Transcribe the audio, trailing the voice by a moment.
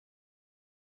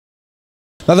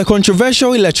Now, the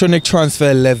controversial electronic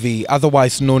transfer levy,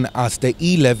 otherwise known as the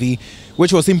e-levy,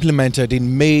 which was implemented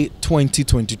in May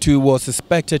 2022, was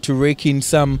expected to rake in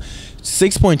some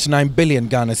 6.9 billion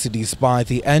Ghana cedis by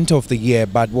the end of the year,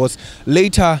 but was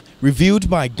later reviewed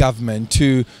by government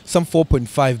to some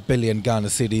 4.5 billion Ghana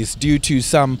cedis due to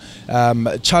some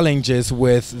challenges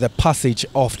with the passage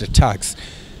of the tax.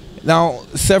 Now,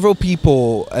 several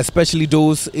people, especially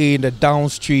those in the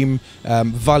downstream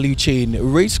value chain,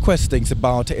 raised questions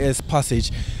about its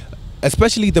passage,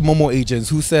 especially the Momo agents,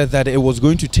 who said that it was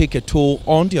going to take a toll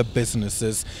on their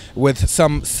businesses, with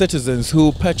some citizens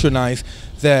who patronize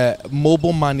the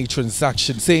mobile money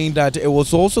transaction saying that it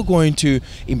was also going to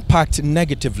impact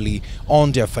negatively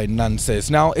on their finances.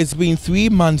 Now, it's been 3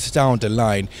 months down the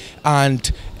line,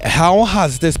 and how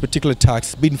has this particular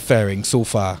tax been faring so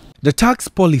far? The tax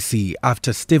policy,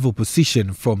 after stiff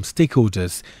opposition from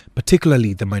stakeholders,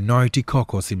 particularly the minority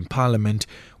caucus in Parliament,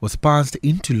 was passed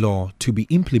into law to be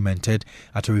implemented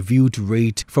at a reviewed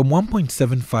rate from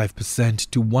 1.75%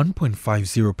 to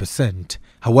 1.50%.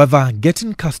 However,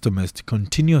 getting customers to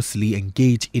continuously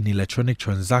engage in electronic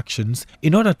transactions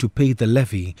in order to pay the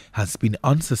levy has been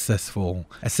unsuccessful.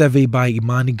 A survey by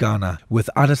Imani Ghana with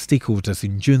other stakeholders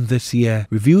in June this year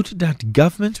revealed that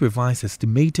government revised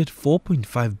estimated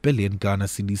 4.5 billion Ghana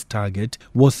cedis target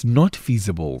was not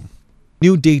feasible.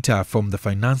 New data from the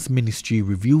Finance Ministry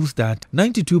reveals that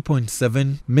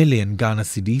 92.7 million Ghana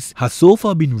cedis has so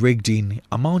far been raked in,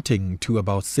 amounting to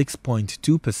about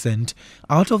 6.2%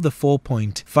 out of the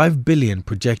 4.5 billion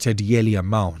projected yearly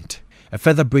amount. A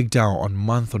further breakdown on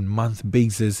month-on-month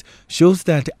basis shows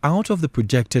that out of the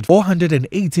projected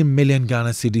 418 million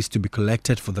Ghana cedis to be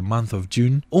collected for the month of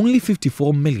June, only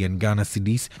 54 million Ghana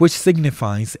cedis, which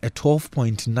signifies a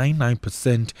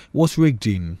 12.99%, was raked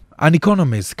in. An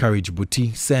economist, Courage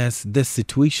Buti, says this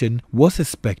situation was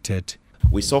expected.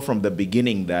 We saw from the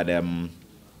beginning that a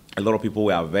lot of people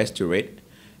were averse to it,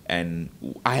 and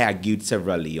I argued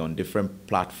severally on different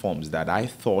platforms that I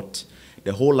thought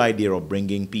the whole idea of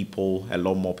bringing a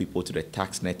lot more people to the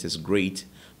tax net is great,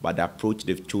 but the approach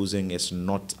they've chosen is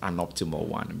not an optimal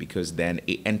one, because then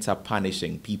it ends up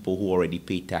punishing people who already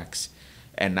pay tax.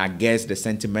 And I guess the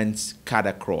sentiments cut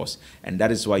across, and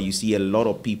that is why you see a lot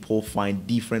of people find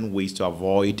different ways to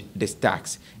avoid this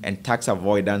tax, and tax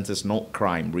avoidance is not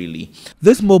crime, really.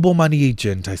 This mobile money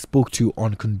agent I spoke to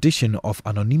on condition of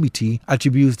anonymity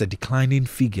attributes the declining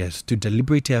figures to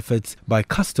deliberate efforts by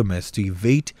customers to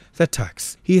evade the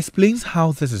tax. He explains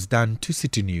how this is done to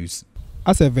Citi News.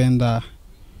 As a vendor,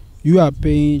 you are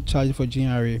paying charge for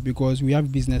GRA because we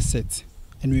have business set,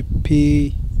 and we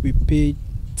pay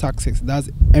taxes. That's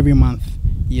every month.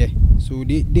 Yeah, so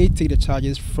they take the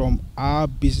charges from our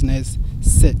business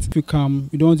set. If you come,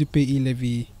 you don't want to pay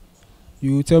e-levy,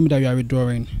 you tell me that you are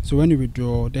withdrawing. So when you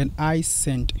withdraw, then I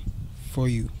send for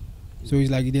you. So it's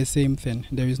like the same thing.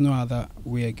 There is no other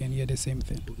way again. Yeah, the same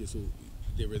thing. Okay, so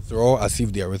they withdraw as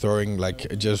if they are withdrawing,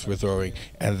 like just withdrawing,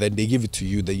 and then they give it to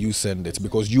you, that you send it,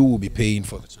 because you will be paying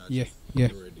for the charge. Yeah.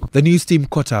 The news team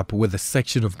caught up with a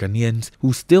section of Ghanaians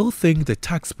who still think the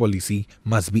tax policy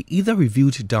must be either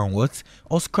reviewed downwards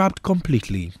or scrapped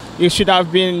completely. It should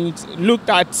have been looked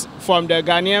at from the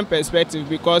Ghanaian perspective,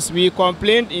 because we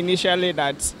complained initially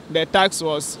that the tax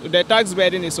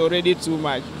burden is already too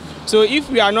much. So if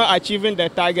we are not achieving the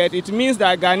target, it means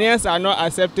that Ghanaians are not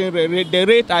accepting the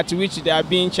rate at which they are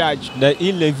being charged. The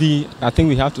e-levy, I think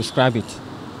we have to scrap it,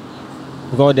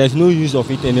 because there's no use of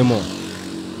it anymore.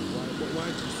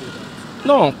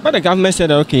 No, but the government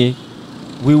said, okay,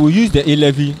 we will use the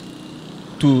e-levy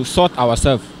to sort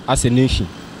ourselves as a nation,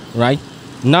 right?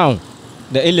 Now,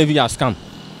 the e-levy has come,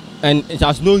 and it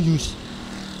has no use.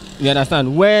 You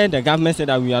understand? Where the government said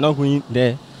that we are not going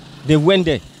there, they went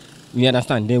there. You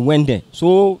understand? They went there.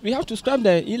 So we have to scrap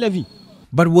the e-levy.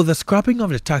 But will the scrapping of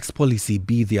the tax policy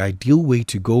be the ideal way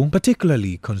to go,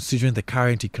 particularly considering the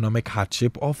current economic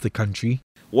hardship of the country?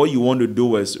 What you want to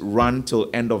do is run till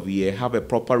end of the year, have a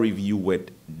proper review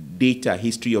with data,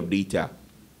 history of data.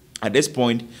 At this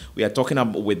point, we are talking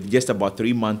about with just about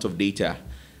 3 months of data.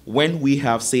 When we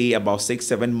have, say, about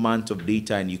 6-7 months of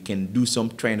data, and you can do some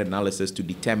trend analysis to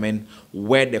determine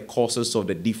where the causes of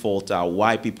the default are,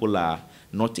 why people are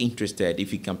not interested,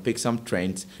 if you can pick some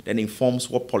trends, then informs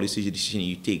what policy decision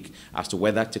you take as to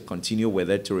whether to continue,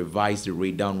 whether to revise the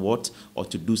rate downward, or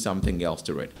to do something else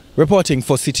to it. Reporting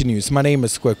for Citi News, my name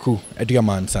is Kweku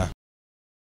Ediamansa.